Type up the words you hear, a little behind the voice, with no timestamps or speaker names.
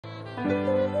Send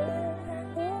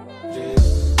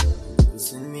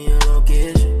me your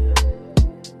location,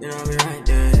 and I'll be right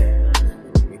there.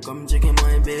 You come checking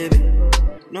my baby.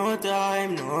 No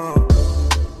time, no.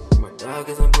 My dog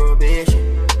is on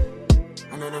probation.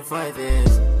 Another 5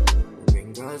 years.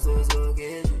 Bring girls to his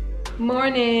location.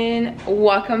 Morning,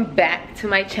 welcome back to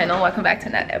my channel. Welcome back to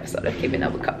another episode of Keeping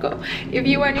Up with Coco. If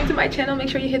you are new to my channel, make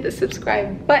sure you hit the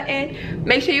subscribe button.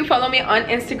 Make sure you follow me on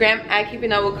Instagram at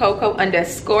Keeping Up with Coco _.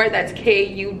 That's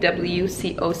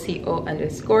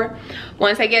KUWCOCO_.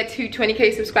 Once I get to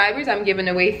 20K subscribers, I'm giving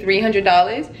away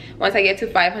 $300. Once I get to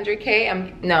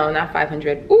 500K, no, not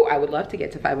 500. Ooh, I would love to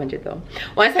get to 500 though.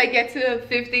 Once I get to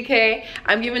 50K,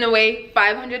 I'm giving away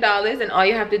 $500, and all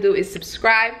you have to do is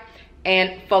subscribe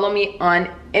and follow me on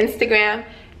Instagram.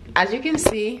 As you can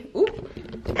see,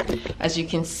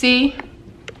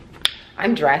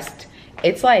 I'm dressed.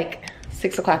 It's like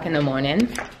 6 o'clock in the morning.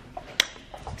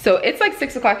 So it's like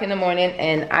 6 o'clock in the morning,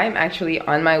 and I'm actually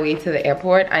on my way to the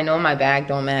airport. I know my bag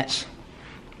don't match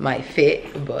my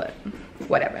fit, but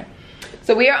whatever.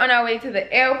 So we are on our way to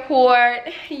the airport.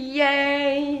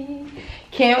 Yay!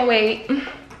 Can't wait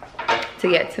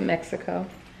to get to Mexico.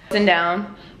 And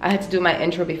down, I had to do my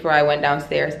intro before I went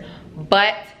downstairs,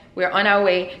 but we're on our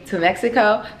way to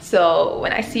Mexico. So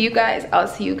when I see you guys, I'll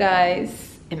see you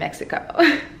guys in Mexico.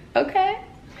 Okay,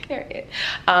 period.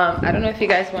 I don't know if you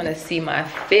guys want to see my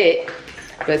fit,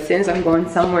 but since I'm going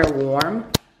somewhere warm,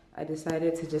 I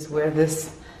decided to just wear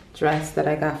this dress that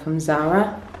I got from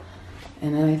Zara,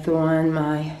 and then I threw on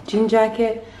my jean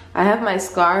jacket. I have my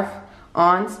scarf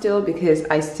on still because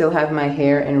I still have my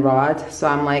hair in rods, so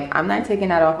I'm like, I'm not taking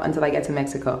that off until I get to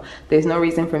Mexico. There's no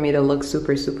reason for me to look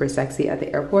super sexy at the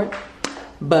airport,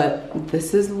 but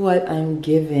this is what I'm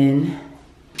given.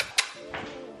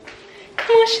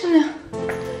 Come on, Chanel.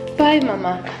 Bye,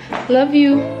 mama. Love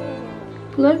you.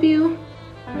 Love you.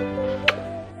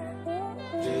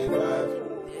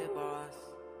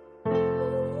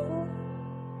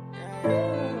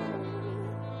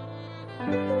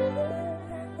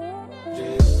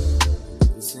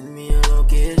 Send me your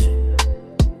location,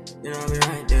 and I'll be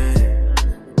right there.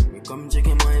 You come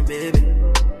checking my baby.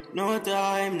 No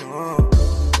time, no.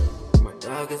 My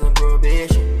dog is on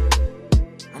probation.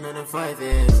 Another 5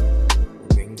 years.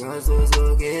 Bring girls to his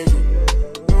location.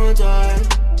 No time.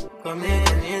 Come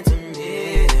into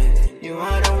me. You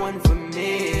are the one for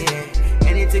me.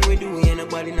 Anything we do, ain't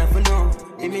nobody nothing know.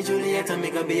 Give me Juliet and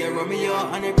make her be a Romeo.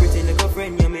 And a pretty little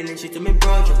friend, you're mailing shit to me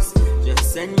projects.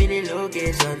 Just send me the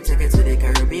location. Take it to the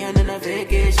Caribbean on a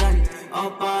vacation.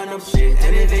 Up and up shit,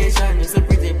 elevation. You're so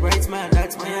pretty bright, man,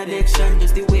 that's my addiction.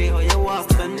 Just the way how you walk,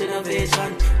 stand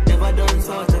innovation. Never done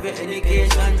sort of your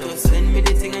education. Just send me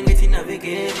the thing and get in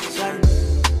navigation.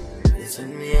 Just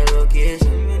send me a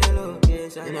location,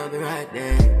 and I'll be right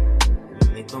there.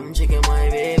 Me come checking my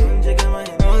baby,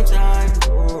 no time,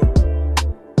 no.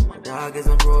 My dog is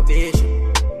on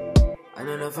probation.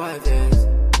 Another 5 years.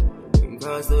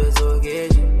 Girls to his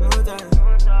location. No time.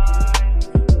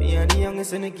 Me are the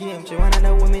youngest in the game. She want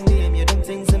another woman name. You them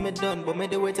things that me done, but me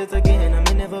do it again. I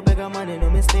me never beg a money,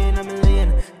 no me stay in my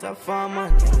lane. Top farm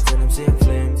man, you tell them same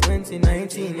flames.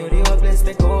 2019, you the hopeless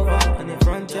take over. On the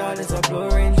front yard is a blue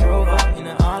Range Rover. In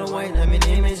a all white, and my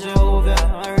name is Jehovah.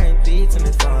 R.I.P. to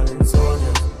me fallen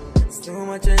soldiers. It's too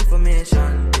much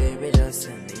information, baby. Just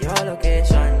send me your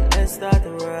location. Let's start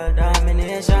the world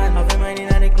domination. Have your mind in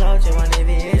the clouds, you want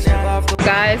aviation.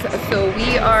 Guys, so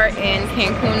we are in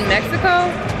Cancun, Mexico.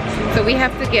 So we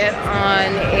have to get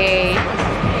on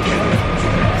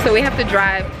we have to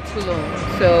drive to Tulum.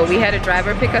 So we had a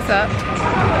driver pick us up.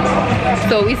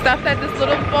 So we stopped at this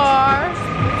little bar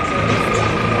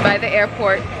by the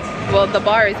airport. Well, the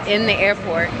bar is in the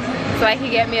airport. So I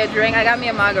could get me a drink. I got me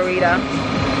a margarita.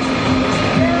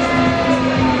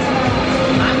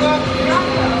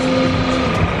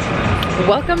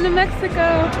 Welcome to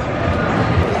Mexico.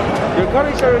 Your car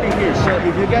is already here, so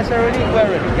if you guys are ready, we're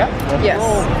ready, yeah? Yes.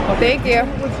 Oh, okay. Thank you.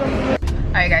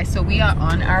 Alright guys, so we are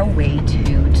on our way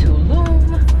to Tulum.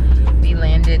 We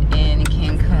landed in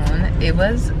Cancun. It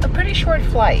was a pretty short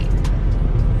flight.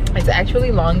 It's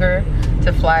actually longer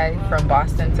to fly from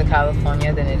Boston to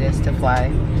California than it is to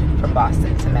fly from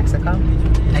Boston to Mexico.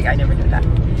 Like, I never knew that.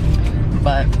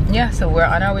 But yeah, so we're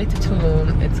on our way to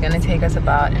Tulum. It's gonna take us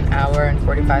about an hour and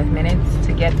 45 minutes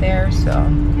to get there. So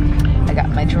I got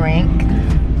my drink.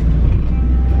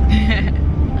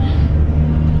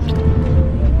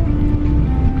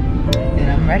 And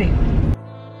I'm ready.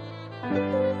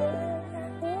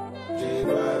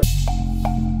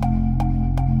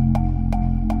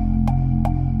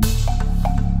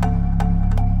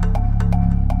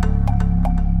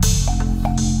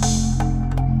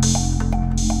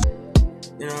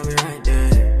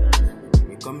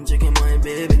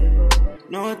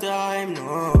 No time,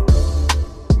 no.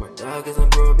 My dog is on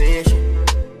probation.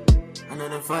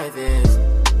 Another 5 years.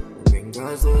 Bring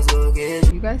girls to his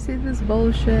location. You guys see this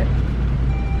bullshit?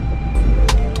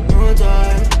 No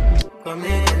time. Come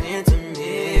into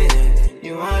me.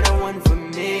 You are the one for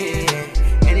me.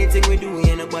 Anything we do,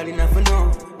 ain't nobody nothing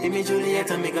know. Give me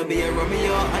Juliet and make her be a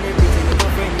Romeo. And everything with my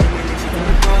friend, and when she come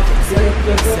to talk.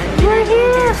 We're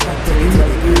here.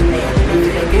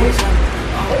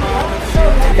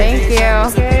 Thank you.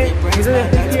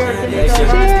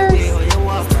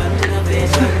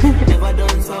 Never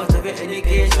done sort of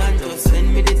education. Just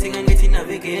send me the thing and get in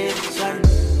navigation.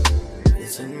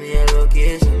 Send me a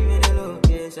location,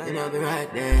 and I'll be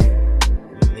right there.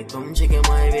 Me come checking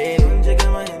my baby,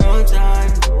 no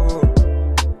time. Oh.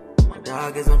 My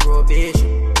dog is on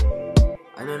probation.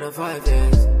 Another 5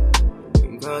 years.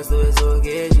 Bring girls to his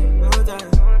location, no time.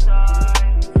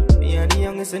 Me are the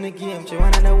youngest in the game. She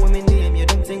one of the women name. You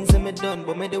them things that me done,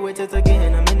 but me do it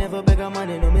again. I me never beg a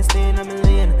money, no me stay in a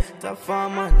lane. Top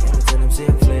farm man, yeah, me tell them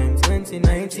same flames.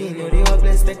 2019, you the old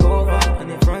place take over. On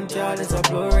the front yard is a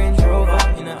blue Range Rover.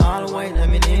 In a all white,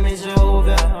 and my name is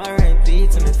Jehovah. R.I.P.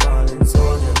 to me fallen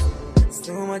soldiers. It's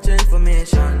too much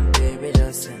information, baby.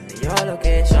 Just send me your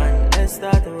location. Let's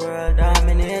start the world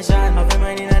domination. Have your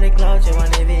mind in the clouds, you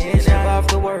want aviation. Never have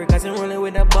to worry, cause you're rolling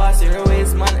with the boss. You're a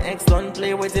waste man, X don't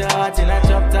play with your heart. In a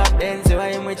drop top dance, you I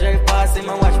am we drive past him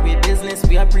and watch we business.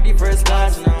 We are pretty first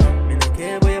class now. Me no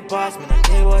care where you pass, me no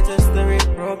care what your story.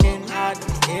 Broken heart,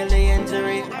 daily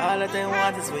injury. All that I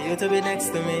want is for you to be next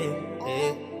to me.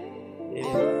 Yeah,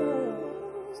 yeah.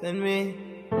 Send me,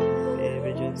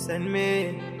 baby, just send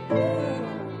me.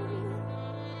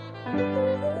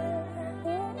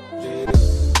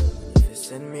 If you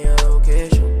send me a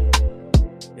location,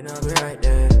 then I'll be right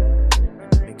there.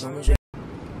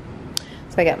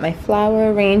 So I got my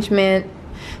flower arrangement.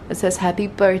 It says happy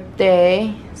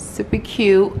birthday. Super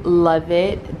cute. Love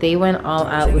it. They went all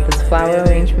out with this flower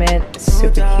arrangement.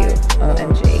 Super cute.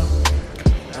 OMG.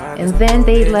 And then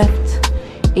they left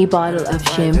a bottle of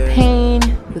champagne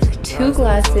with 2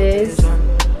 glasses.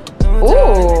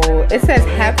 Ooh, it says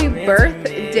happy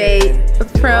birthday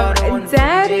from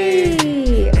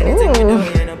Daddy. Ooh.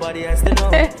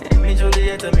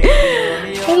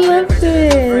 I love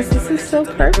this. This is so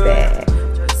perfect.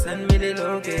 Send me the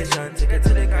location, take it to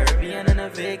the Caribbean on a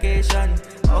vacation.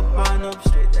 Up and up,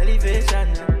 straight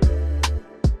elevation.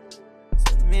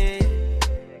 Send me.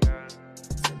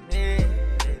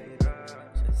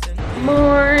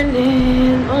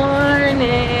 Morning.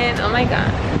 Oh my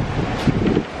god.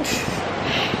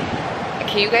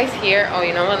 Can you guys hear? Oh,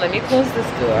 you know what? Let me close this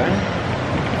door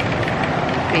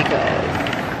because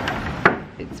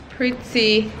it's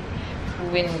pretty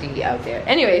windy out there.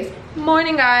 Anyways,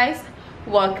 morning guys.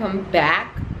 Welcome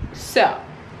back. So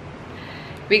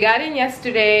we got in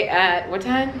yesterday at what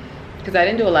time? Because I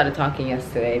didn't do a lot of talking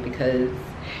yesterday because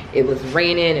it was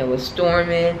raining, it was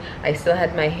storming. I still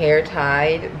had my hair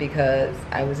tied because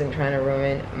I wasn't trying to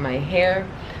ruin my hair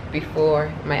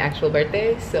before my actual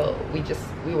birthday, so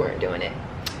we weren't doing it.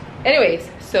 Anyways,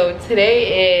 so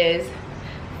today is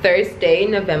Thursday,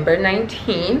 November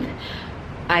 19th.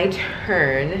 I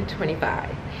turn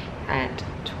 25 at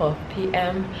 12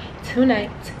 p.m.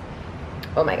 tonight.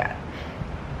 Oh my god.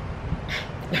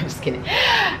 I'm just kidding.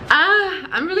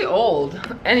 I'm really old.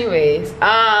 Anyways,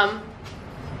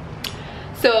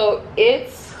 so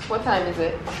it's, what time is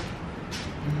it?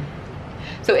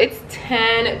 So it's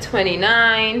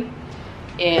 10:29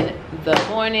 in the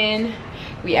morning.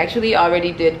 We actually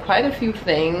already did quite a few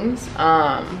things.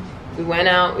 We went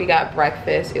out, we got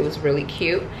breakfast. It was really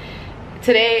cute.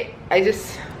 Today, I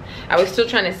was still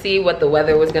trying to see what the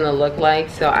weather was gonna look like,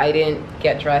 so I didn't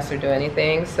get dressed or do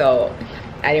anything, so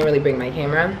I didn't really bring my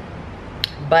camera.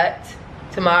 But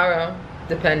tomorrow,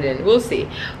 depending, we'll see.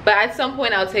 But at some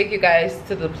point, I'll take you guys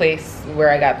to the place where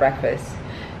I got breakfast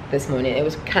this morning. It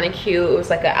was kind of cute. It was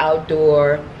like an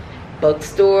outdoor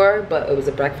bookstore, but it was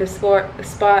a breakfast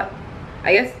spot.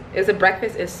 I guess it's a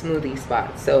breakfast and smoothie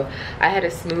spot. So I had a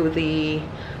smoothie,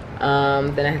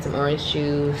 then I had some orange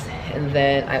juice, and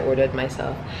then I ordered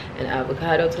myself an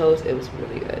avocado toast. It was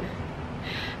really good.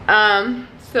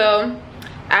 So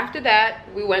after that,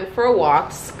 we went for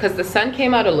walks because the sun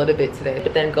came out a little bit today,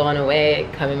 but then going away,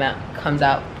 comes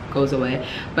out, goes away.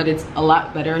 But it's a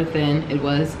lot better than it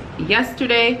was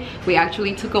yesterday. We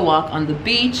actually took a walk on the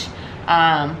beach,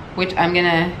 which I'm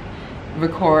gonna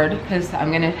record because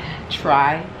I'm gonna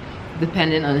try,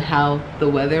 depending on how the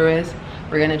weather is,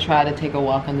 we're gonna try to take a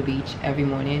walk on the beach every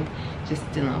morning, just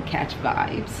to, you know, catch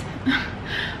vibes.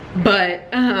 But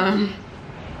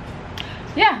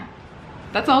yeah,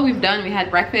 that's all we've done. We had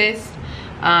breakfast,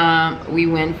 we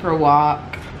went for a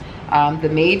walk, The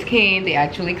maids came, they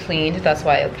actually cleaned. That's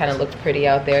why it kind of looked pretty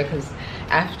out there, because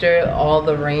after all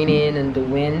the raining and the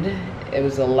wind, it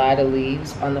was a lot of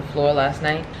leaves on the floor last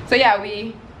night. So yeah,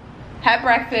 we had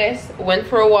breakfast, went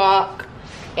for a walk,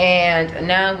 and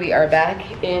now we are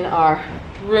back in our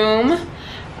room.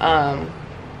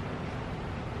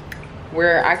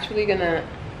 We're actually gonna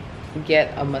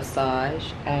get a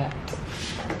massage at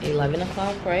 11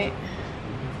 o'clock, right?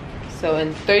 So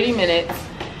in 30 minutes,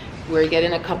 we're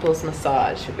getting a couples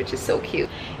massage, which is so cute.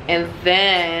 And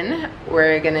then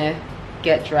we're gonna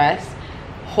get dressed.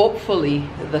 Hopefully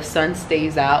the sun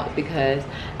stays out, because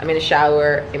I'm gonna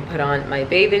shower and put on my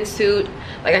bathing suit.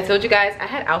 Like I told you guys, I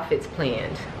had outfits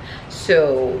planned.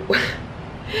 So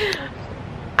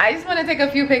I just wanna take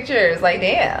a few pictures. Like,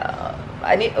 damn,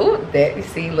 I need, oh, there, you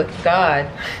see, look at God.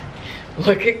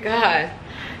 Look at God.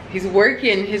 He's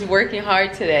working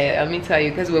hard today, let me tell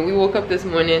you, because when we woke up this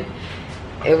morning,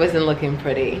 it wasn't looking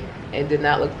pretty. It did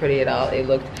not look pretty at all. It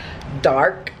looked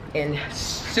dark and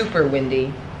super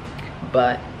windy,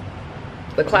 but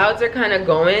the clouds are kind of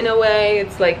going away.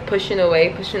 It's like pushing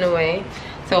away.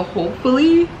 So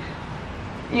hopefully,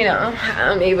 you know,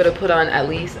 I'm able to put on at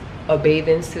least a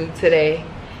bathing suit today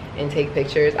and take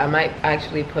pictures. I might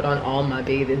actually put on all my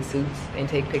bathing suits and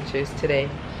take pictures today,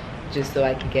 just so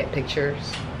I can get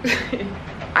pictures.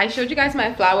 I showed you guys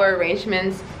my flower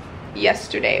arrangements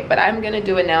yesterday, but I'm gonna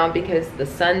do it now because the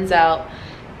sun's out,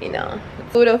 you know.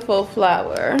 Beautiful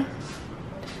flower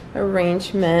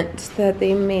arrangement that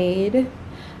they made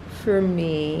for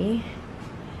me,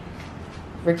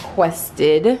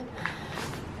 requested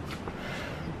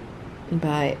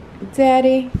by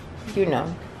Daddy, you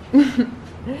know.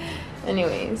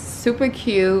 Anyways, super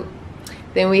cute.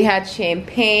 Then we had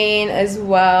champagne as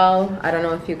well. I don't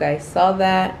know if you guys saw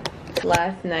that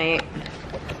last night.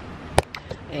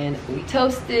 And we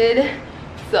toasted.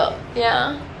 So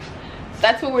yeah,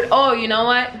 that's what we're, oh, you know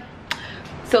what?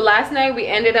 So last night we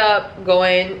ended up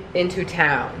going into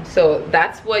town. So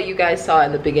that's what you guys saw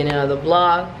in the beginning of the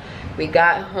vlog. We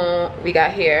got home, we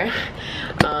got here.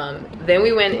 Then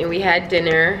we went and we had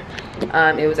dinner.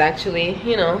 It was actually,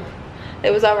 you know,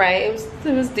 it was all right.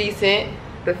 It was decent.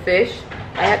 The fish,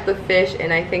 I had the fish,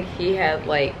 and I think he had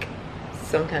like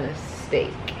some kind of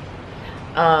steak.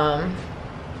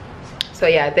 So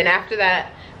yeah, then after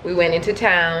that, we went into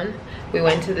town. We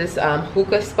went to this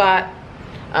hookah spot.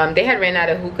 They had ran out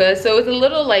of hookah, so it was a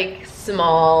little like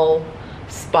small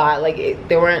spot. Like it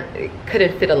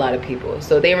couldn't fit a lot of people,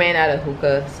 so they ran out of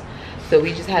hookahs. So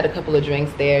we just had a couple of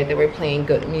drinks there. They were playing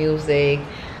good music,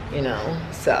 you know.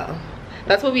 So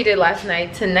that's what we did last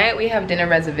night. Tonight we have dinner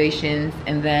reservations,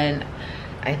 and then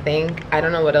I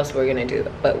don't know what else we're gonna do,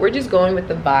 but we're just going with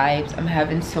the vibes. I'm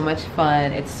having so much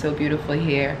fun. It's so beautiful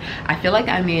here. I feel like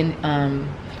I'm in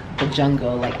the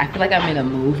jungle. Like I feel like I'm in a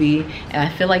movie, and I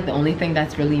feel like the only thing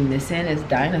that's really missing is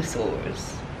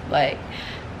dinosaurs. Like,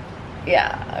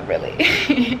 yeah, really.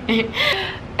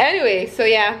 Anyway, so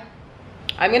yeah,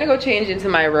 I'm gonna go change into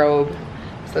my robe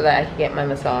so that I can get my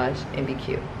massage and be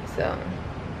cute. So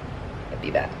I'll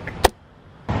be back.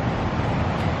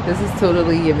 This is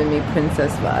totally giving me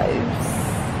princess vibes.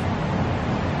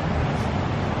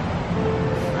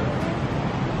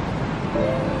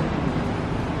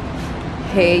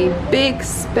 Hey, big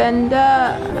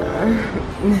spender.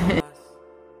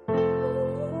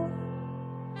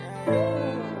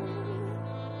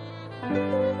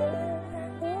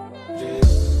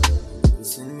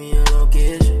 Send me a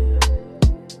location,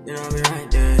 you know I'll be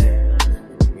right there.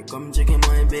 You come checking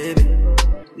my baby.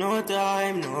 No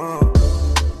time, no.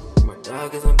 My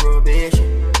dog is on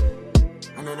probation.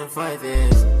 Another 5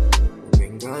 years.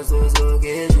 Bring girls to his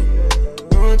location.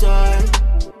 No time,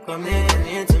 come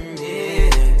into me.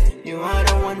 You are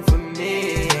the one for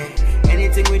me.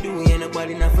 Anything we do, ain't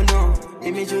nobody nothing know.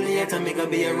 Give me Juliet and make her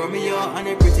be a Romeo. And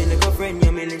a pretty little friend,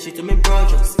 you mailing shit to me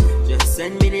brothers. Just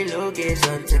send me the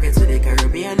location. Take it to the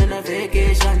Caribbean on a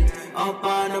vacation. Up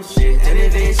and up straight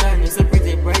elevation. You're so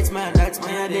pretty bright smile, that's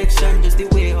my addiction. Just the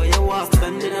way how you walk,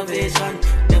 stand innovation.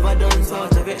 Never done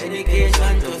sort of your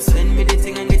education. Just send me the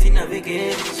thing and get in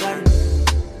navigation.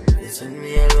 Send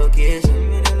me a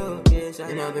location,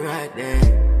 and I'll be right there.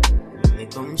 Me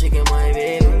come checking my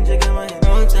baby,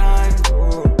 no time,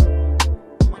 no.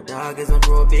 My dog is on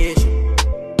probation.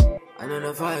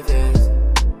 Another 5 years.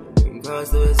 Bring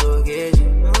girls to his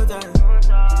location, no time.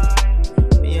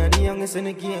 Me are the youngest in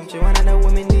the game. She want another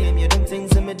woman name. You them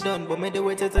things that me done, but me do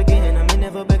it again. I me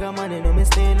never beg a money, no me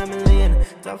stay in my lane.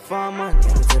 Top farm man,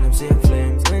 yeah, me tell them same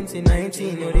flames.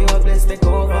 2019, you the hopeless take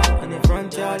over. On the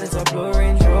front yard is a blue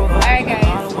Range Rover. Alright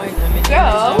guys, so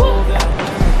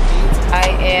I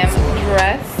am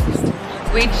dressed.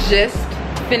 We just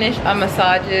finished our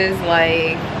massages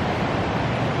like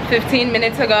 15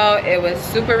 minutes ago. It was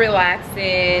super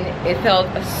relaxing. It felt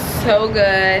so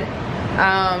good.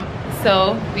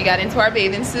 So we got into our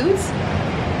bathing suits.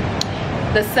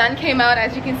 The sun came out,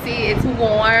 as you can see. It's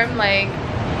warm, like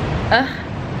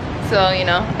so you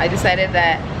know, I decided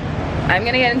that I'm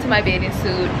gonna get into my bathing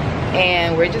suit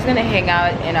and we're just gonna hang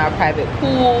out in our private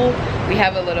pool. We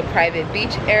have a little private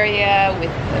beach area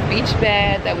with a beach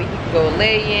bed that we can go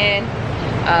lay in.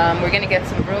 We're gonna get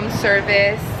some room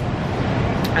service.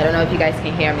 I don't know if you guys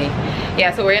can hear me.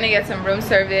 Yeah, so we're gonna get some room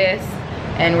service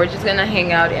and we're just gonna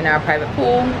hang out in our private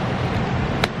pool,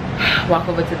 walk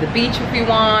over to the beach if we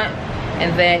want,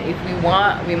 and then if we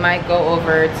want, we might go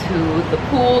over to the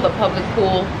pool, the public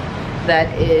pool that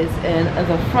is in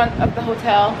the front of the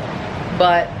hotel.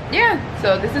 But yeah,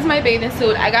 so this is my bathing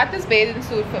suit. I got this bathing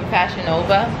suit from Fashion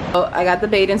Nova. So I got the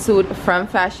bathing suit from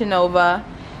Fashion Nova.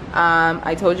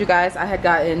 I told you guys I had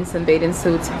gotten some bathing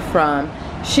suits from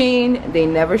Shein. They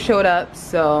never showed up,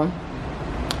 so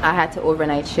I had to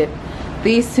overnight ship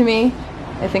these to me.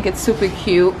 I think it's super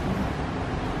cute.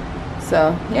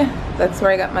 So yeah, that's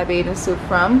where I got my bathing suit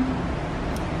from.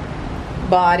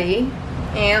 Body.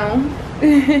 Ew.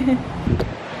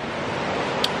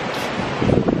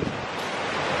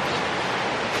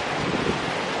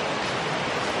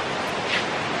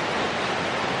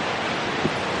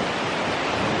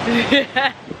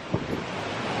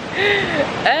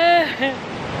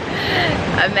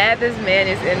 I'm mad this man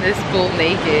is in this pool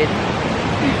naked.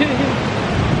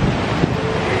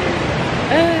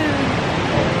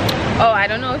 Oh, I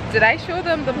don't know. Did I show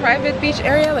them the private beach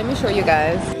area? Let me show you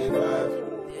guys.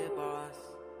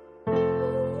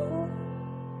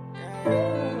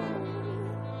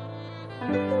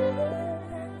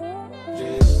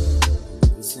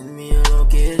 Send me a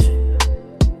location,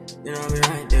 then I'll be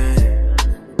right there.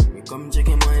 You come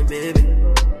checking my baby.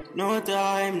 No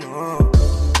time, no.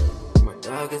 My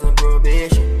dog is on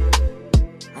probation.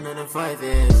 Another 5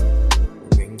 years.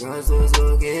 Bring girls to his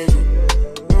location.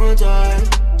 No time.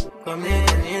 Come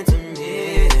in into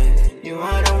me. You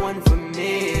are the one for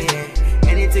me.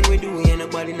 Anything we do, ain't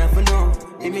nobody nothing know.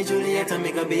 Give me Juliet and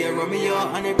make her be a Romeo.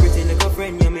 And a pretty little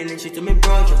friend, you're mailing shit to me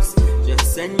projects.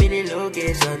 Just send me the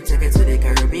location. Take it to the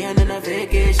Caribbean on a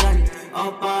vacation.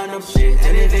 Up and up straight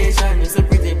elevation. You're so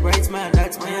pretty bright smile,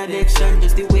 that's my addiction.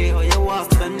 Just the way how you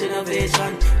walk, stand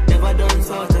innovation. Never done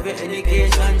sort of your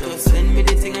education. Just send me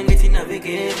the thing and get in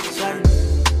navigation.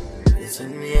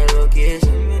 Send me a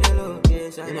location,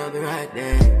 and I'll be right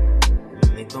there.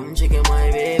 Me come checking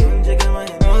my baby,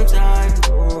 no time.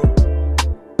 Oh.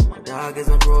 My dog is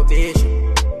on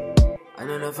probation.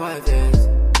 Another 5 years.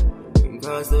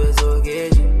 Girls to his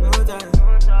location, no time.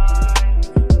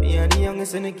 Me are the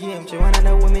youngest in the game. She one of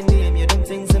the women name. You them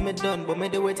things that me done, but me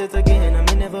do it again. I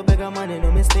me never beg a money,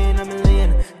 no me stay in my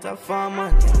lane. Top farm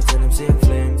man, yeah, me tell them same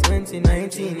flame.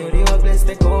 2019, you the hopeless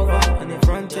take over. On the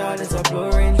front yard is a blue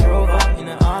Range Rover. In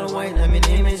a all white, and my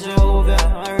name is Jehovah.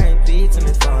 R.I.P. to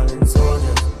me fallen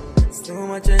soldiers. It's too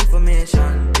much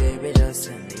information, baby, just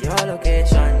send me your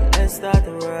location. Let's start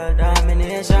the world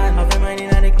domination. I've been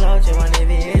mining on the clouds, you want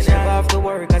aviation. Never have to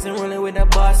worry, cause I'm rolling with the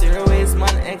boss. You're a waste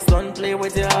man, X don't play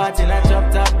with your heart. In a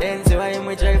drop top then, so I am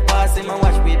with drive past him and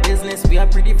watch we business, we are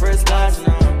pretty first class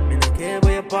now. Me no care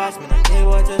where you pass, me no care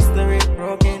what your story.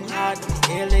 Broken heart,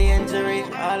 alien injury.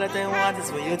 All that I want is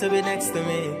for you to be next to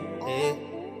me. Hey,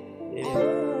 hey.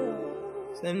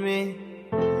 Send me,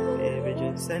 baby,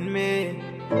 just send me.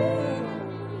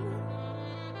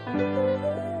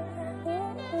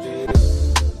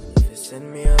 If you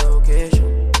send me a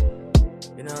location,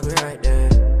 then I'll be right there.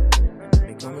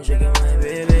 Me come and check my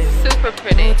baby. Super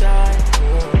pretty. No time,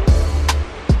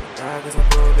 dog is on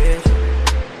probation.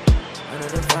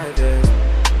 Another 5 years.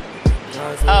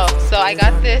 Oh, so I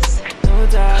got this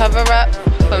cover up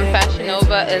from Fashion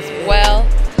Nova as well.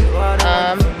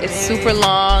 It's super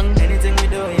long,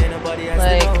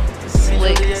 like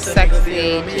slick,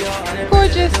 sexy,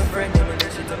 gorgeous.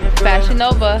 Fashion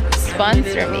Nova,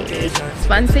 sponsor me.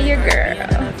 Sponsor your girl.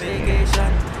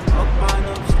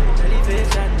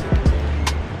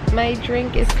 My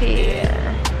drink is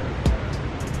here.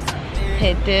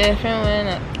 Hit different when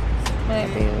I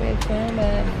might be with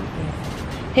somebody.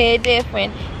 Hit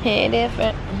different, hit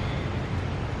different.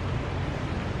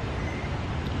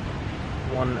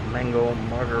 One mango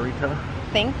margarita.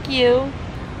 Thank you.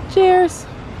 Cheers.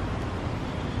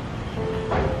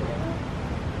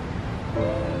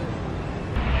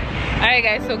 Alright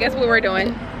guys, so guess what we're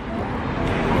doing?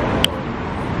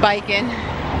 Biking.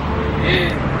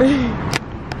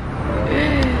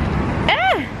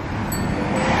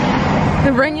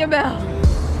 Ring your bell.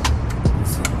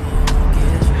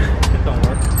 It don't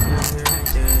work.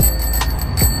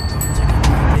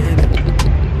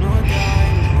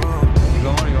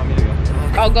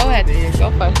 Oh, go ahead. Go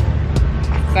first.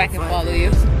 So I can follow you.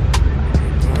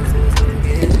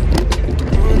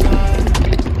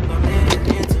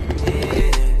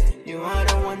 You are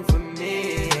the one for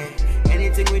me.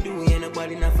 Anything we do, ain't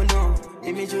nobody nothing know.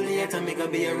 Give me Juliet and make her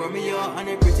be a Romeo. And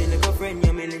a pretty little friend,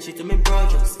 you're mailing shit to me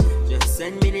projects. Just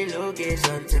send me the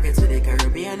location. Take it to the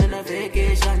Caribbean on a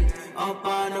vacation. Up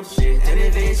and up straight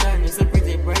elevation. You're so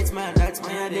pretty bright, man, that's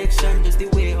my addiction. Just the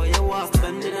way how you walk,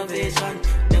 stand innovation.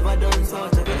 Never done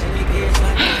sort of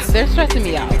education. They're stressing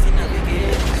me out.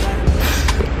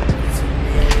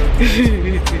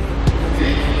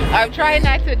 I'm trying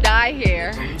not to die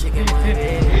here.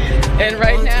 And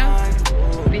right now,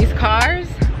 these cars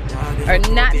are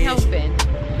not helping.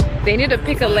 They need to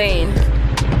pick a lane.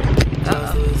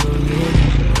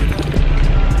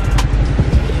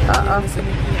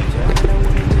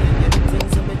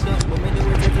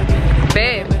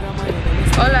 Babe.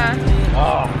 Hola.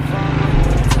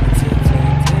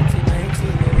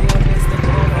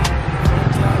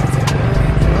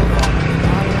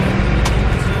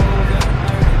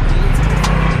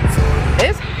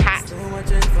 It's hot.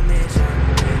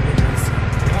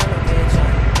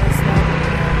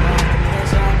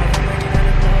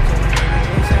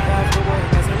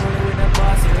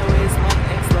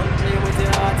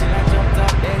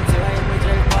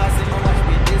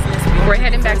 We're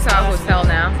heading back to our hotel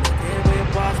now.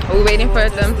 We're waiting for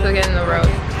them to get in the road.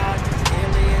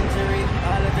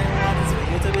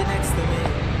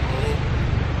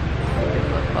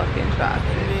 Fucking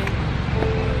traffic.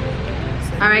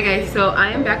 Alright guys, so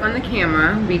I am back on the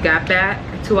camera. We got back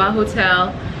to our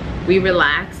hotel. We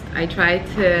relaxed. I tried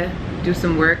to do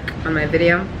some work on my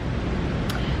video.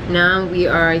 Now we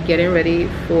are getting ready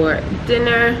for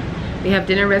dinner. We have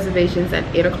dinner reservations at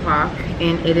 8 o'clock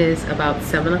and it is about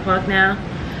 7 o'clock now.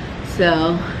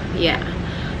 So yeah,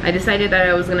 I decided that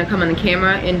I was gonna come on the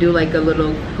camera and do like a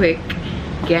little quick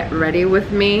get ready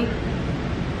with me.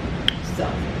 So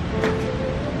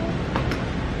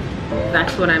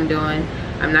that's what I'm doing.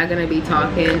 I'm not gonna be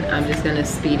talking, I'm just gonna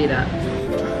speed it up.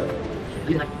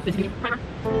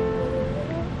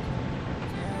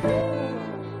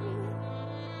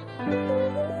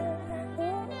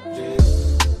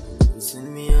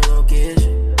 Send me a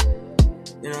location,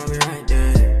 then I'll be right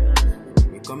there.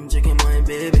 You come checking my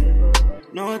baby.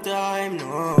 No time,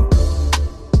 no.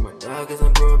 My dog is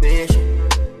on probation.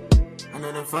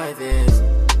 Another 5 years.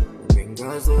 Bring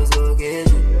girls to his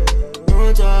location.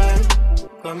 No time,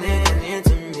 come in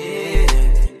to me.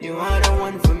 You are the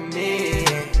one for me.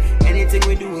 Anything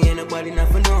we do, ain't nobody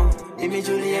nothing know. Give me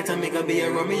Juliet and make her be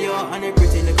a Romeo. And a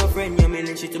pretty little friend, you're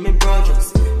mailing shit to me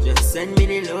projects. Just send me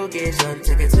the location.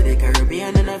 Take it to the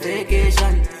Caribbean on a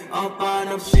vacation. Up and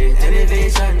up straight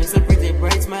elevation. You're so pretty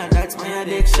bright, man, that's my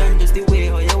addiction. Just the way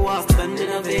how you walk, stand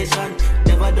innovation.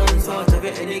 Never done sort of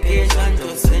education.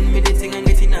 Just send me the thing and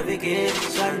get in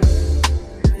navigation.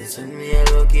 Send me a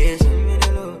location,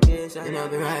 and I'll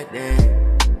be right there.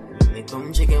 Me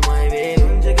come check my baby,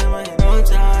 no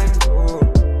time.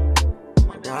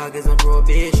 My dog is on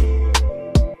probation.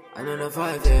 Another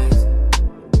 5 years.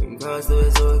 Girls to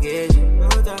his location, no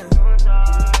time.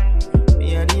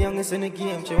 Me are the youngest in the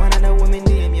game. She want another woman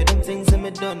name. You them things that me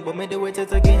done, but me do it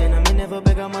again. I me never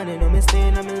beg a money, no me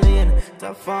staying on me lane.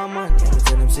 Top farm man, you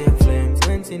tell them same flame.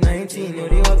 2019, you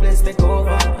the hopeless take over.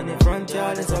 On the front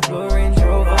yard is a blue Range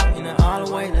Rover. In a all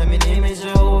white, and my name is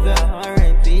Jehovah.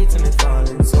 R.I.P. to me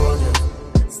fallen soldiers.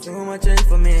 It's too much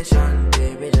information,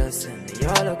 baby, just send me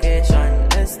your location.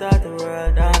 Let's start the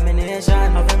world domination.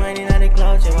 Have your mind in the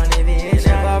clouds, you want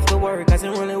aviation. Never have to worry, cause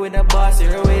you're rolling with the boss.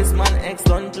 You're a waste man, X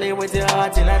don't play with your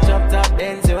heart. In a drop top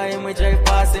Benz, you are we drive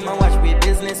past him and watch we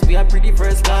business. We are pretty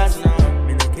first class now.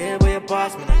 Me no care where you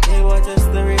pass, me no care what your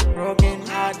story. Broken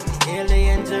heart,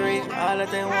 alien injury. All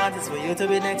that I want is for you to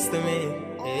be next to me.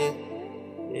 Hey,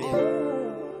 hey.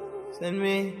 Send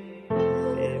me,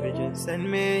 baby, just send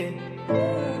me.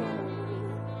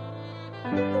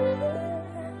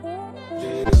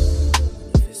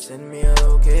 If you send me a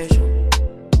location,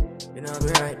 then I'll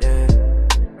be right there.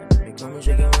 Me come and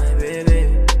check my baby.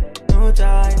 No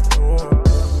time, no.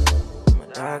 My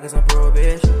dog is on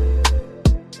probation.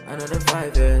 Another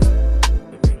 5 years.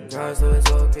 We bring girls to his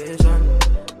location.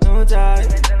 No time,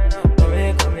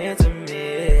 come here to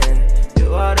me.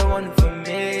 You are the one for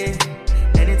me.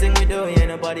 Anything we do, yeah,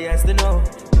 nobody has to know.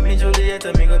 Me Juliet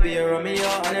and me go be a Romeo.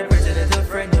 And a pretty little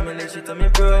friend, you me let shit to me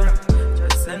bro.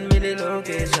 Just send me the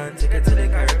location. Take it to the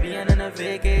Caribbean on a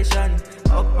vacation.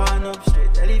 Up and up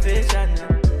straight elevation.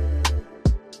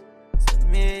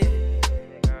 Send me.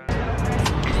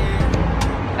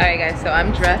 Alright guys, so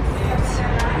I'm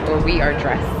dressed, or we are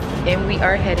dressed, and we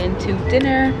are heading to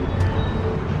dinner.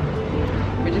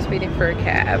 waiting for a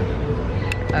cab.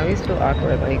 I always feel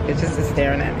awkward, like bitches is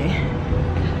staring at me.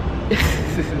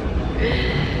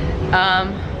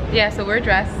 Yeah, so we're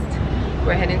dressed.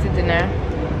 We're heading to dinner.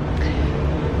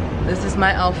 This is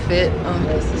my outfit.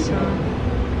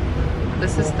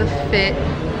 This is the fit.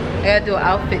 I gotta do an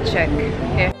outfit check.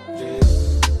 Here.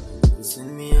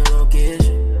 Send me a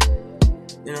location,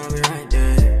 then I'll be right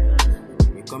there.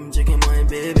 You come checking my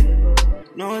baby.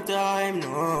 No time,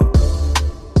 no.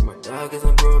 My dog is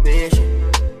on probation.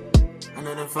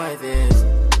 Another 5 years.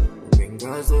 Bring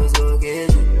girls to his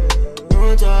location.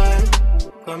 No time.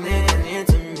 Come in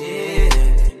to me.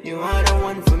 You are the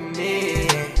one for me.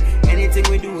 Anything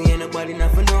we do, ain't nobody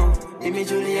nothing know. Give me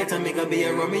Juliet and make her be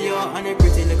a Romeo. And a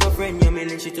pretty little friend, you're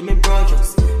mailing shit to me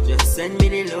projects. Just send me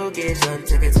the location.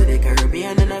 Take it to the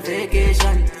Caribbean on a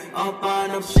vacation. Up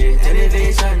and up straight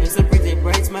elevation. You're so pretty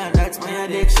bright smile, that's my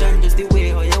addiction. Just the way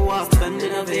how you walk, stand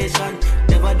innovation.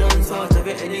 Never done sort of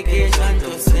your education.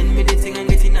 Just send me the thing and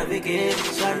get in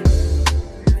navigation.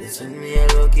 Send me a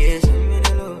location,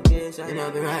 and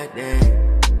I'll be right there.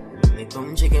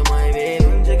 Come check in my baby,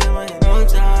 no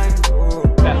time.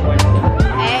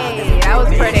 Hey, that was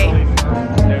pretty.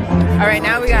 All right,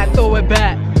 now we gotta throw it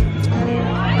back.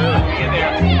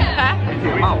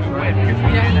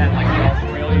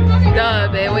 Duh,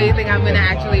 babe, what do you think I'm gonna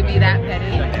actually be that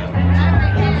petty?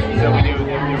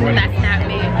 That's not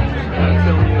me.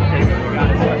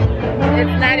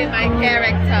 It's not in my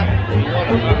character.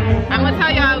 I'm gonna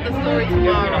tell y'all the story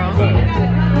tomorrow.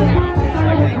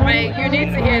 Right, you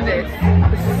need to hear this.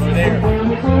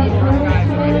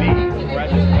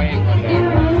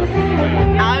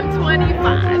 I'm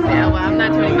 25 now. Well, I'm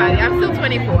not 25. I'm still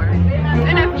 24.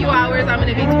 In a few hours, I'm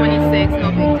gonna be 26.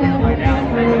 No big deal.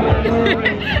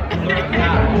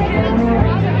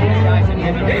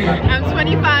 I'm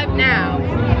 25 now.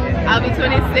 I'll be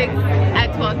 26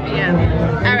 at 12 p.m.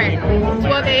 All right,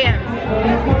 12 a.m.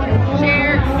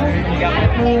 Cheers.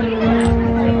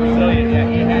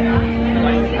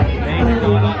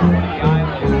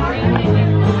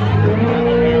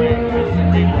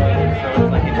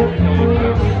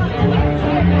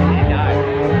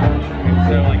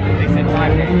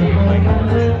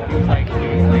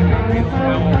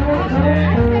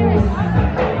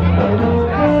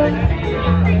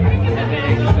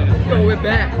 Throw it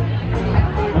back.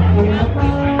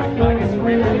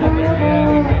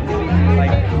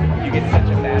 You get such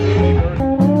a bad flavor.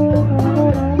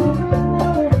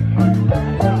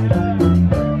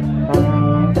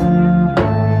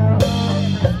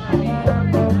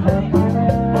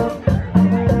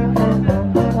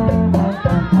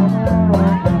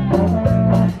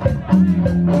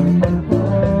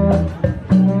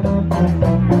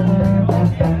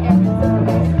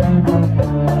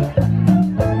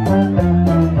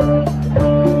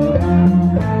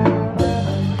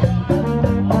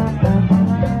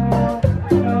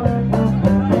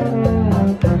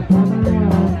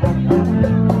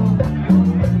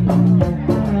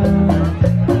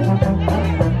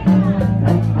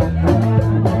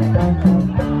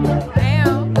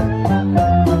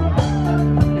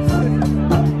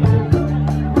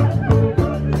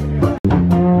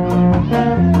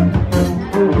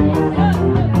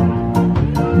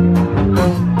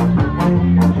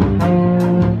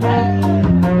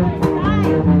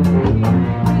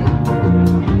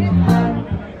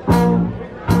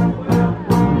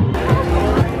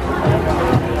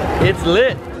 It's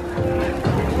lit.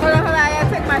 Hold on, I gotta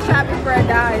take my shot before it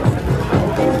dies.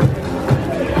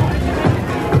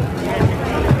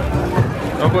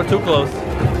 Don't go too close.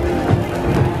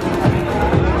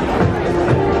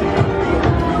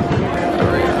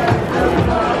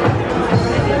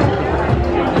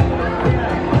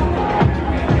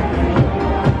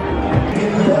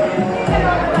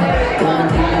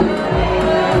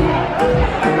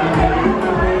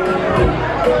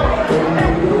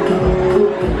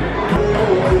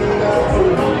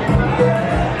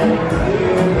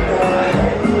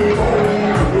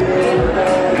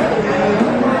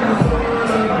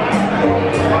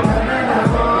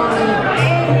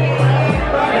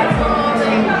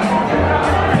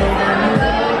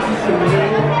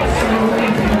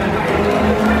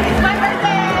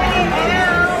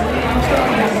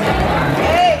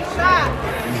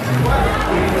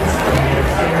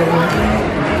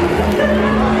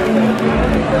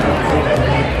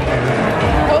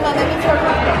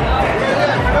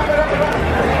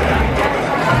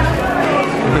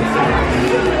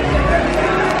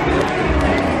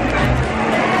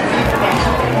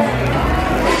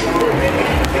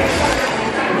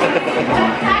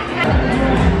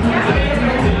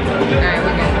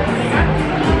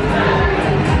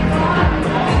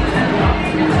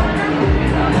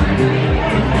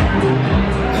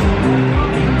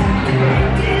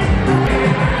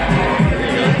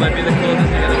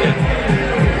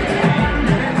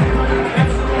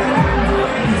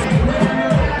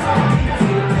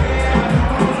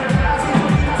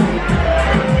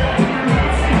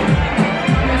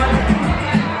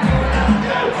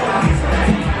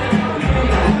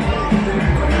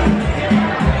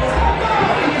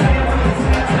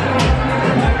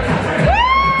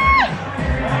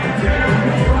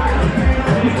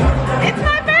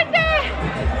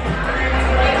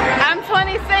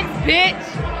 bitch.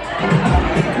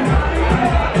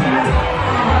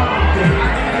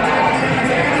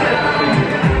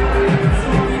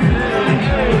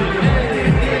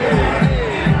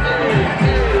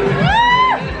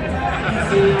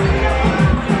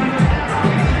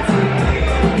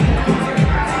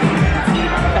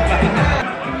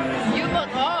 You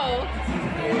look old.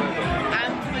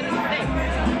 I'm 26.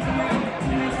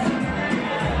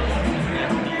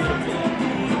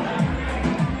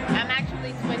 I'm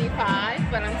actually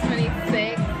 25, but I'm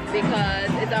 26 because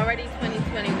it's already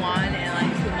 2021 in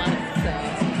like 2 months, so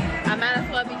I might as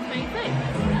well be 26.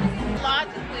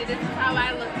 Logically, this is how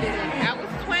I looked at it. I was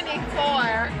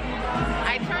 24.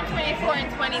 I turned 24 in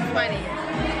 2020,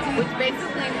 which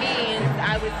basically means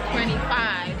I was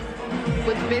 25,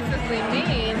 which basically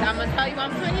means I'm gonna tell you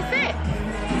I'm 26.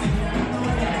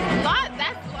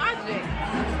 That's logic.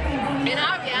 In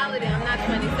all reality, I'm not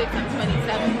 26, I'm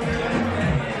 27.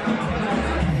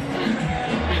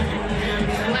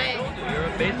 Like,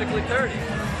 You're basically 30.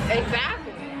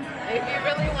 exactly. If you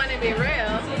really want to be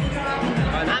real,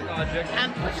 By that logic.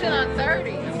 I'm pushing on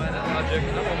 30. By that logic,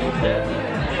 I'm almost dead.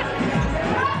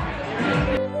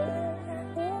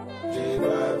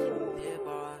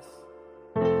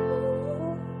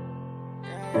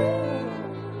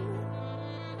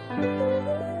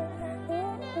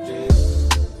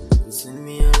 Send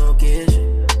me a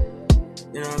location,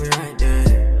 then I'll be right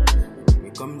there.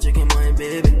 You come checking my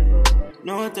baby.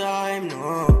 No time,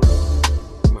 no.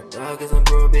 My dog is on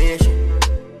probation.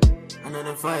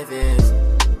 Another 5 years.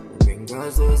 Bring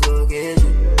girls to his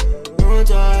location. No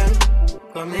time,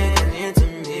 come into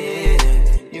me.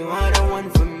 You are the one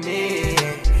for me.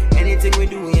 Anything we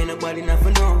do, ain't nobody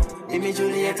nothing know. Give me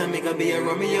Juliet and make her be a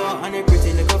Romeo. And a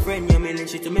pretty little friend, you're mailing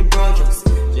shit to me projects.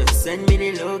 Just send me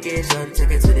the location.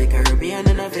 Take it to the Caribbean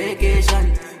on a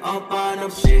vacation. Up and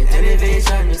up shit,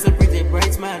 elevation. You're so pretty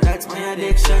bright smile, that's my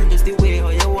addiction. Just the way how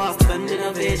you walk, stand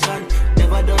innovation.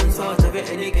 Never done sort of your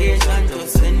education.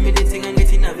 Just send me the thing and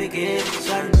get in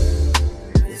navigation.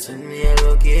 Just send me a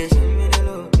location,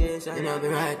 and I'll be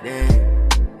right there.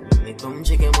 Me come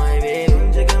checking my baby,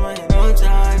 no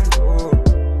time, no.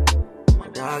 My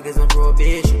dog is on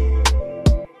probation.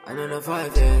 Another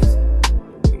 5 years.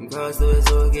 Bring girls to his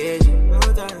location, no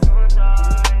time.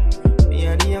 Me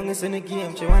are the youngest in the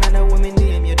game. She one of the women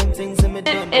name. You don't think some me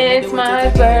done. It's my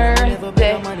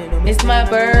birthday. It's my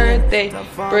birthday.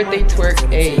 Birthday twerk.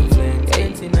 Hey, hey.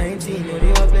 2019, you're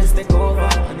the oldest take over.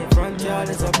 On the front yard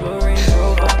is a blue Range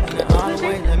Rover. And the all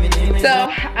white, let me name it. So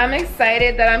I'm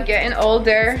excited that I'm getting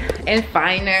older and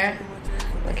finer.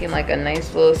 Looking like a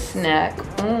nice little snack.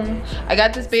 I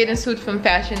got this bathing suit from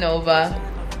Fashion Nova.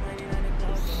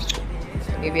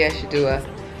 Maybe I should do a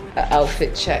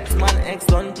outfit check. Man, X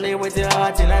don't play with your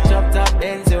heart in a drop top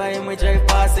Benz. You and him we drive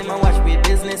past him and watch we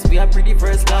business. We are pretty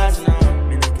first class now.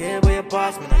 Me no care where you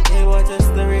pass, me no care what your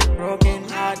story. Broken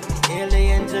heart, daily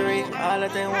injury. All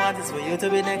that I want is for you to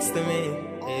be next to me.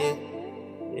 Hey,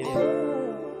 hey.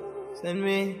 Send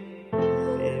me,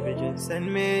 baby, just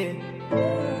send me.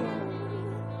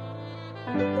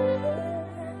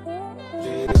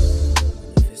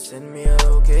 If you send me a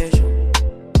location,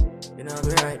 then I'll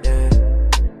be right there.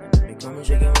 Come and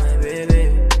shake my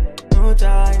baby. No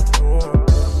time, no.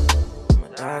 My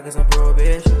dog is on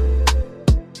probation.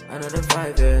 Another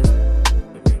 5 years.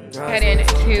 Heading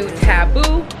to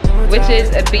Taboo, which is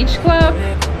a beach club,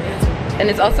 and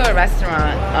it's also a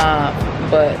restaurant,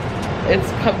 but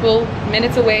it's a couple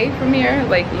minutes away from here,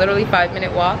 like literally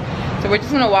 5-minute walk. So we're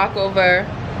just gonna walk over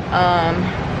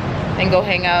and go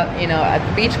hang out, you know, at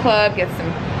the beach club, get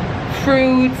some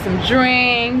fruit, some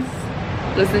drinks,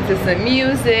 listen to some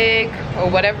music or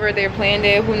whatever they're playing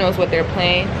there. Who knows what they're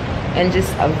playing, and just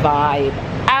a vibe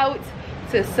out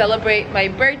to celebrate my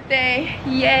birthday.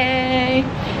 Yay!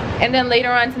 And then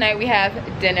later on tonight we have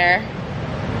dinner.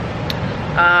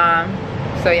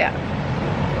 So yeah,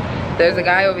 there's a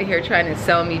guy over here trying to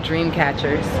sell me dream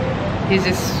catchers. He's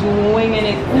just swinging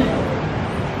it.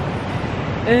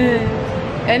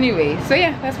 Anyway, so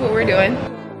yeah, that's what we're doing.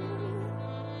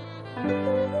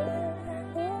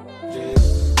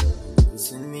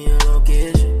 Send me a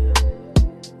location,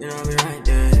 then I'll be right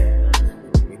there.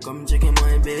 You come checking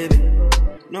my baby.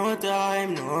 No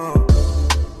time, no.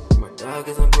 My dog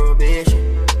is on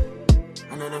probation.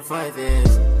 Another 5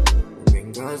 years.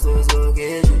 Bring girls to his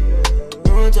location.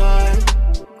 No time,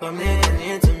 come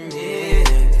into me.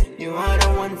 You are the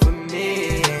one for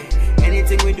me.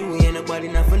 Anything we do, ain't nobody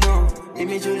nothing know. Give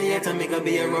me Juliet and make her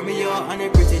be a Romeo. And a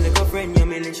pretty little friend, you're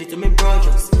mailing shit to me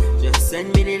projects. Just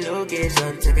send me the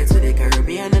location. Take it to the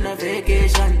Caribbean on a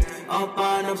vacation. Up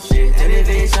and up shit,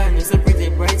 elevation. You're so pretty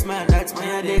bright smile, that's my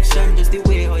addiction. Just the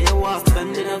way how you walk,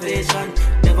 stand innovation.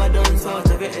 location. Never done sort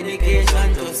of your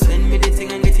education. Just send me the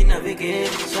thing and get in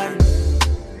navigation.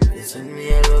 You send me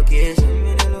a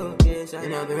location,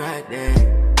 and I'll be right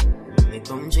there. Me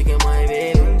come checking my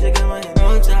baby,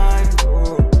 no time,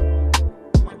 no.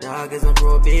 My dog is on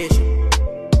probation.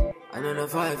 Another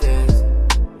 5 years.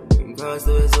 We cross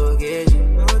to his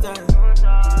occasion, no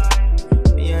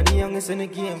time. Me are the youngest in the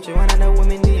game. She want another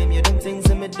woman name. You don't think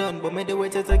so me done, but me do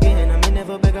it yet again. I me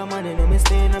never beg a money, no me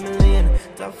stay in a lane.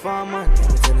 Top farmer, me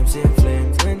tell them same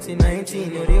flame.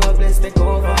 2019, you the hopeless take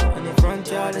over. On the front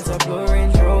yard, it's a blue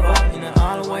Range Rover. In a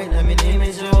all white, and my name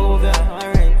is Jehovah.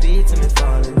 R.I.P. to me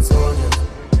fallen soldiers.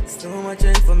 It's too much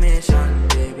information,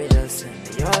 baby, just send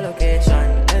me your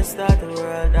location. Let's start the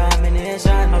world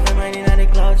domination. Have your mind in the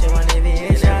clouds, you want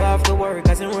aviation. You never have to worry,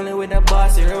 cause you're rolling with the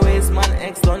boss. You're a waste man,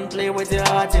 X don't play with your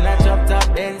heart. In a drop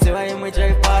top Benz, you are with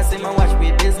drive past him and watch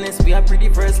we business, we are pretty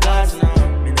first class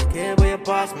now. Me no care about your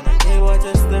past, me no care about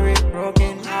your story.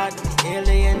 Broken heart,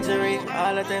 alien injury.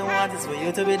 All that I want is for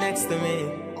you to be next to me.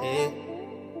 Hey,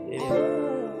 hey.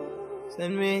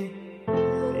 Send me,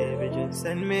 baby, just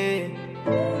send me.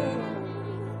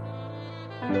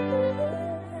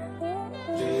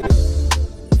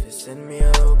 If you send me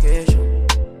a location,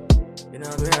 then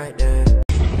I'll be right there.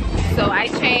 So I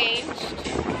changed.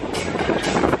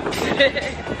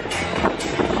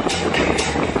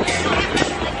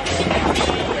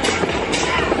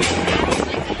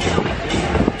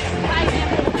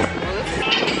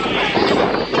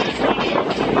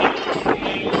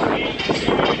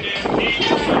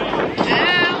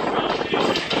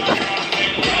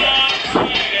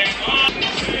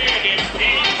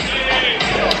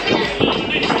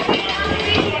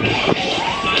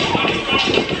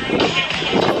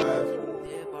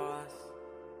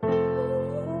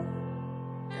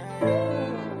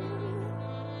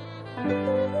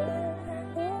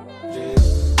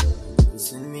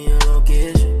 Send me a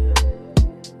location,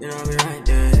 then I'll be right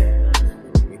there.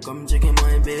 You come checking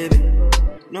my baby,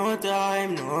 no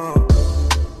time, no.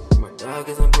 My dog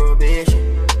is on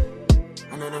probation,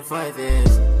 another 5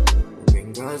 years.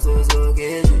 Bring girls to his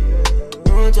location,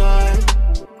 no time.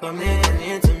 Come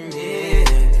here to me,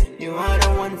 you are the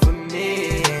one for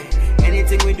me.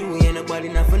 Anything we do, ain't nobody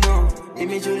nothing know. Give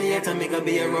me Juliet and make her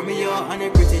be a Romeo. And a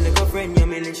pretty little friend, you're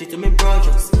mailing shit to me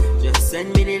projects. Just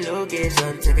send me the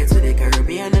location, take it to the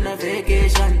Caribbean on a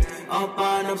vacation. Up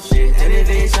and up straight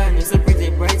elevation. You're so pretty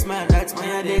bright smile, that's my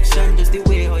addiction. Just the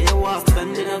way how you walk,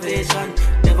 stand innovation.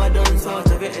 Never done sort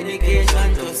of your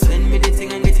education. Just send me the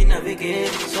thing and get in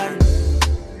navigation.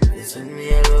 You send me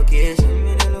a location,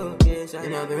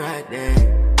 and I'll be right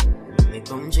there. Me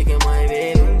come checking my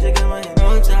baby,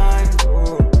 no time,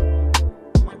 no.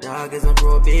 My dog is on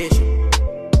probation,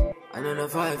 another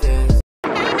 5 years.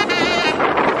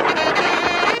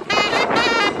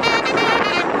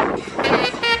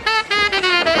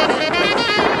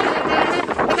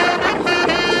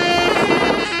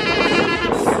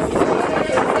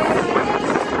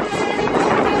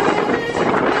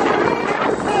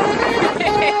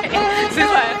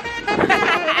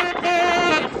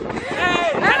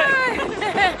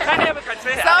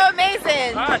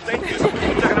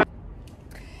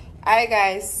 Alright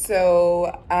guys,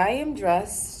 so I am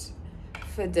dressed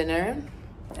for dinner,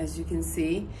 as you can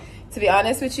see. To be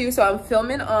honest with you, so I'm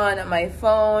filming on my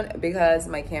phone because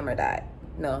my camera died.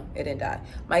 No, it didn't die.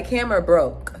 My camera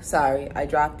broke. Sorry, I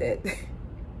dropped it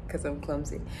because I'm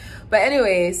clumsy. But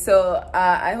anyway, so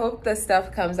I hope the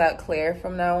stuff comes out clear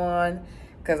from now on,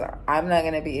 because I'm not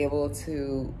going to be able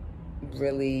to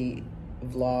really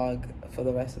vlog for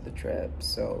the rest of the trip.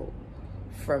 So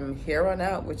from here on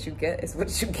out, what you get is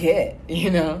what you get, you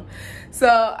know.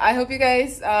 So I hope you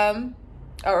guys are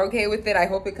okay with it. I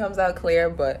hope it comes out clear,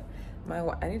 but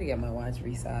I need to get my watch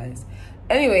resized.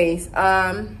 Anyways,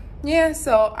 yeah,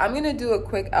 so I'm gonna do a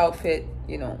quick outfit,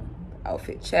 you know,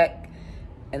 outfit check,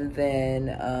 and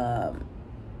then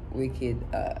we could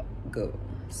go.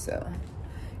 So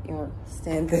you want to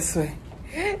stand this way?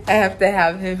 I have to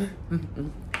have him.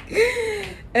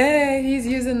 He's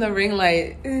using the ring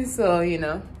light, so you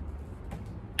know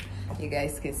you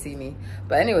guys can see me.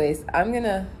 But anyways, I'm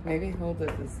gonna maybe hold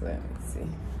it this way. Let's see.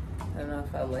 I don't know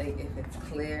if it's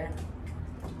clear.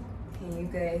 Can you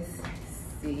guys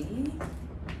see?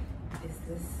 Is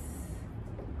this,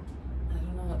 I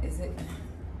don't know, is it clear?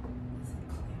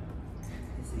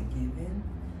 Is it given?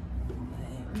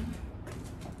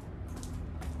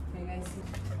 Can you guys see?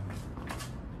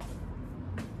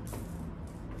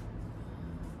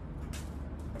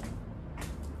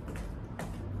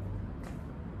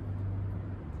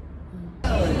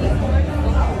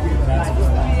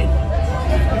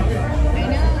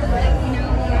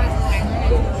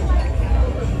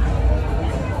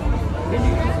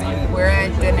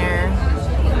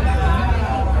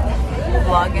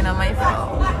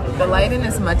 The lighting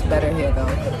is much better here though,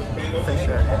 for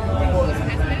sure.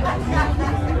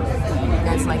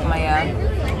 That's like my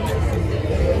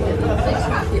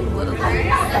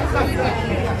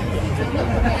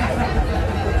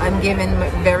I'm giving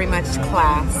very much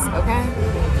class, okay?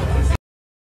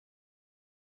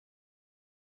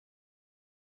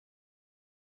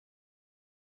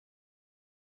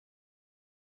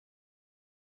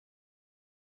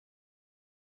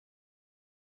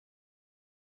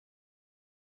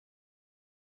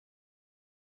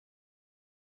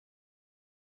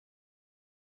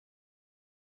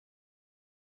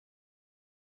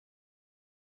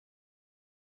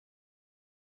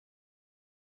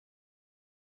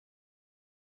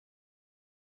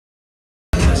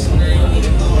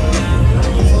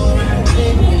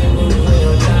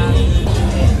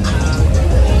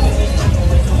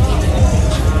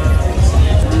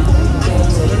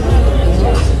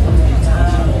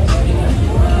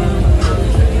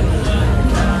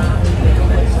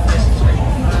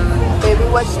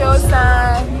 What's your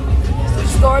sign?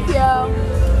 Scorpio.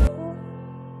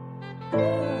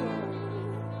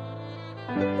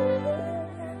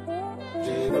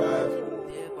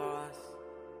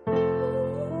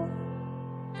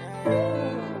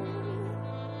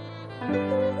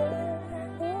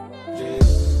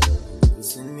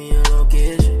 Send me a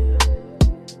location,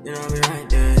 then I'll be right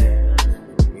there.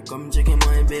 You come checking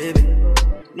my baby.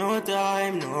 No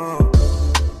time, no.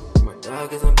 My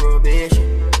dog is on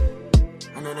probation.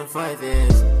 Another 5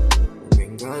 years.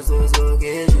 Bring girls to his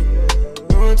location.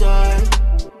 No time.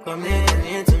 Come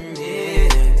in to me.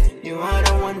 You are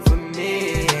the one for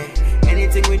me.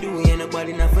 Anything we do, ain't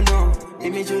nobody nothing know.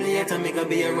 Give me Juliet and make her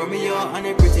be a Romeo. And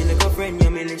a pretty little friend, you're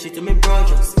mailing shit to me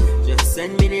projects. Just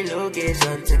send me the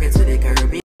location, take it to the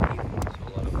Caribbean. So a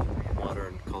lot of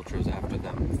modern cultures after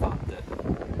them thought that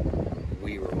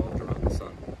we revolved around the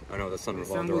sun. I know the sun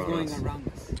revolved around us,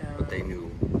 but they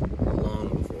knew long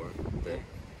before that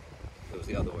it was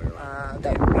the other way around.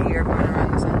 That we are going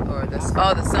around the sun, or the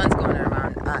sun's going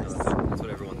around us. That's what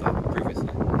everyone thought previously.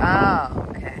 Oh,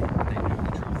 okay. They knew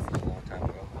the truth a long time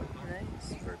ago.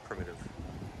 Nice. It's very primitive.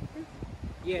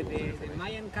 Yeah, the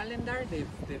Mayan calendar, the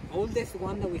oldest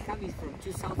one that we have is from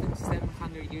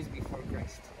 2,700 years before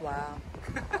Christ. Wow.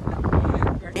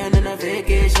 And on a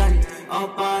vacation,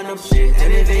 up and up shit,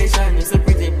 elevation. You're so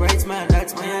pretty bright, smile,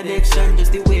 that's my addiction.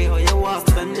 Just the way how you walk,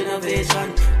 stand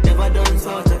innovation. Never done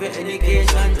sort of your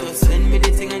education. Just send me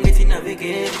the thing and get in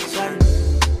navigation.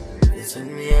 You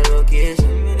send me a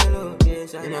location,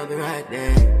 and I'll be right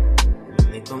there.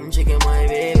 Me come checking my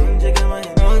baby,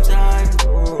 no time,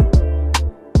 no.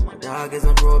 My dog is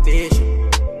on probation.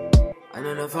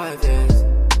 Another 5 years.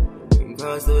 Bring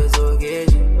girls to his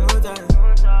location, no time.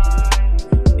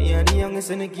 Me are the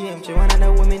youngest in the game. She one of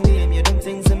the women name. You dumb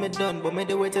things that me done, but me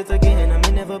do it again. I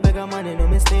me never beg a money, no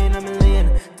me stay in my lane.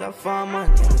 Top farm man,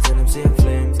 you tell them same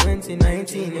flames.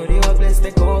 2019, you the hopeless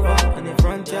take over. On the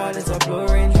front yard is a blue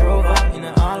Range Rover. In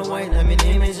a all white, and my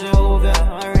name is Jehovah.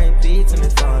 R.I.P. to me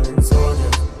fallen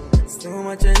soldiers. It's too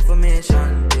much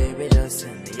information, baby. Just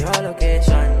send me your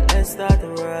location. Let's start the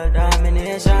world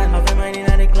domination. Have your mind in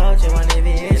the clouds, you want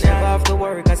aviation. You never have to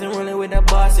worry, cause you're rolling with the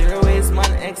boss. You're a waste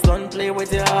man, X don't play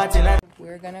with your heart.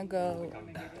 We're gonna go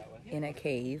in a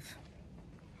cave.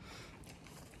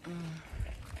 I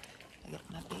got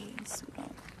my bathing suit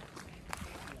on.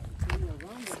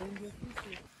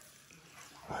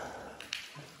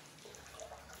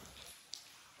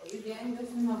 Are you getting this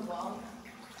in the wall?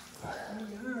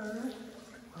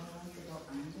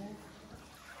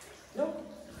 Nope.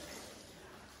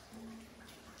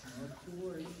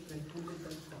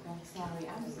 I'm sorry,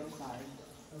 I'm so sorry.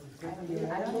 I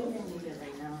don't even need it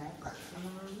right now.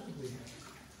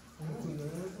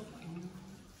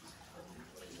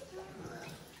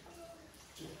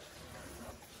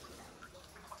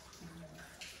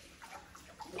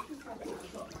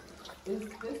 Is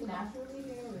this naturally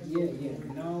here? Yeah.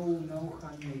 No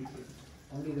handmade.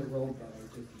 Only the rope that I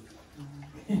just use.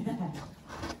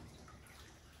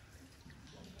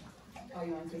 Oh,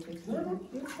 you want to take this? No,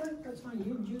 that's fine.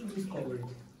 You discover it.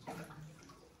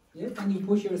 Yes, and you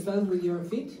push yourself with your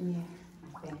feet. Yeah,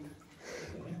 I think.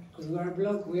 Because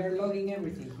we are logging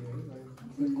everything here.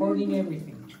 We're recording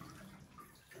everything.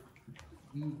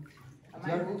 Am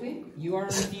I moving? You are on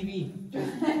TV.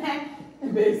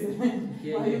 Basically.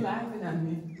 Yeah, Why are you laughing at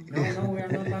me? No, we are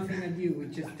not laughing at you. We're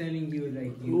just telling you,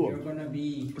 like, you're gonna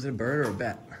be Was it a bird or a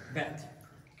bat? bat.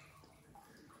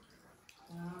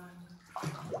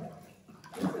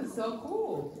 This is so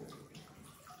cool.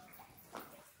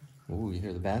 Ooh, you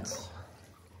hear the bats?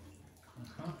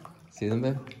 See them,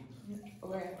 babe?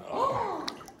 Where? Oh,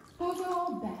 those are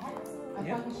all bats.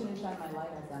 probably shouldn't shine my light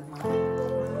at that time.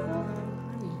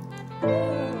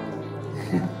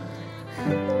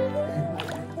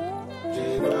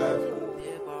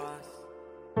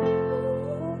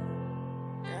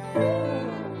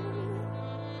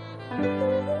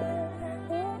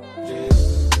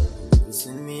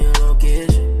 Send me a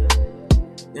location,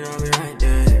 then I'll be right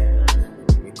there.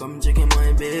 You come checking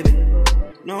my baby.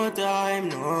 No time,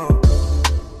 no.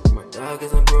 My dog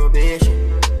is on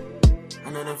probation.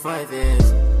 Another 5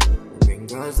 years. Bring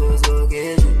girls to his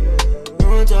location.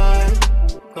 No time,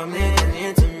 come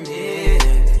in to me.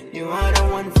 You are the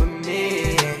one for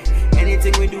me.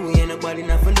 Anything we do, ain't nobody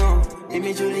nothing know. Give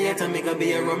me Juliet and make her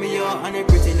be a Romeo. And a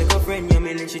pretty little friend, you're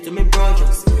mailing shit to me bro.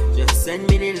 Just send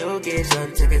me the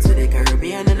location. Take it to the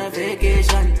Caribbean on a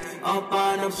vacation. Up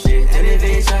and up straight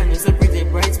elevation. You're so pretty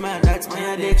bright smile, that's my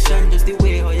addiction. Just the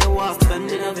way how you walk,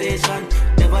 stand innovation.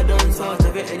 Never done sort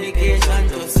of your education.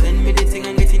 Just send me the thing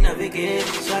and get in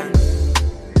navigation.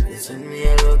 Just send me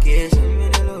a location,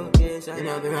 and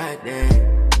I'll be right there.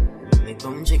 Me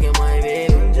come checking my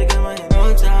baby,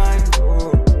 no time,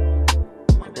 oh.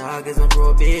 My dog is on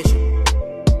probation.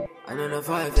 Another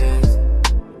 5 years.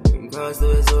 Bring girls to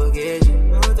his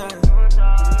location, no time.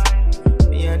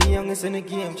 Me are the youngest in the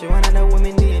game. She one of the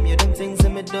women name. You them things that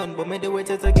me done, but me do it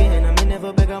again. I me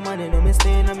never beg a money, no me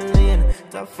stay in a lane.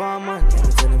 Top farm man, yeah,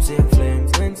 tell them same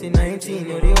flames. 2019,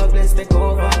 you the hopeless take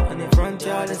over. On the front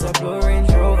yard is a blue Range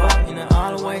Rover. In a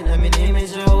all white, and my name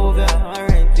is Jehovah.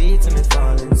 R.I.P. to me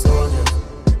fallen soldiers.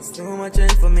 It's too much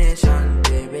information,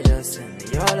 baby, just send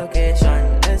me your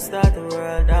location. Let's start the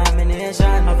world domination.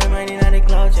 Have your mind in the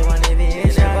clouds, you want aviation.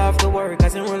 You never have to worry,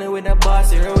 cause you're rolling with the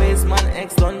boss. You're a waste man,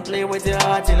 X don't play with your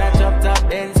heart. In a drop top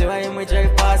Benz, you are him, we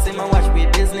drive past him. And watch we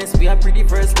business, we are pretty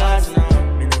first class now.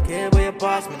 Me no care where you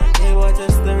pass, me no care what your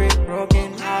story.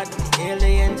 Broken heart,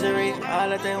 daily injury. All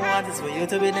that I want is for you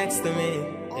to be next to me.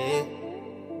 Hey,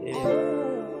 hey.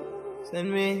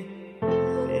 Send me,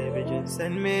 baby, just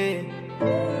send me.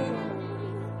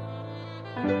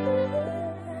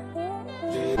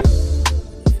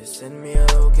 If you send me a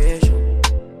location,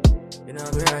 then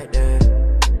I'll be right there.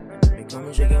 Me come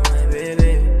and check out my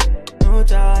baby. No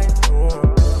time,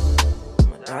 no.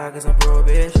 My dog is on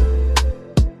probation.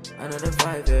 Another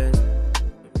 5 years.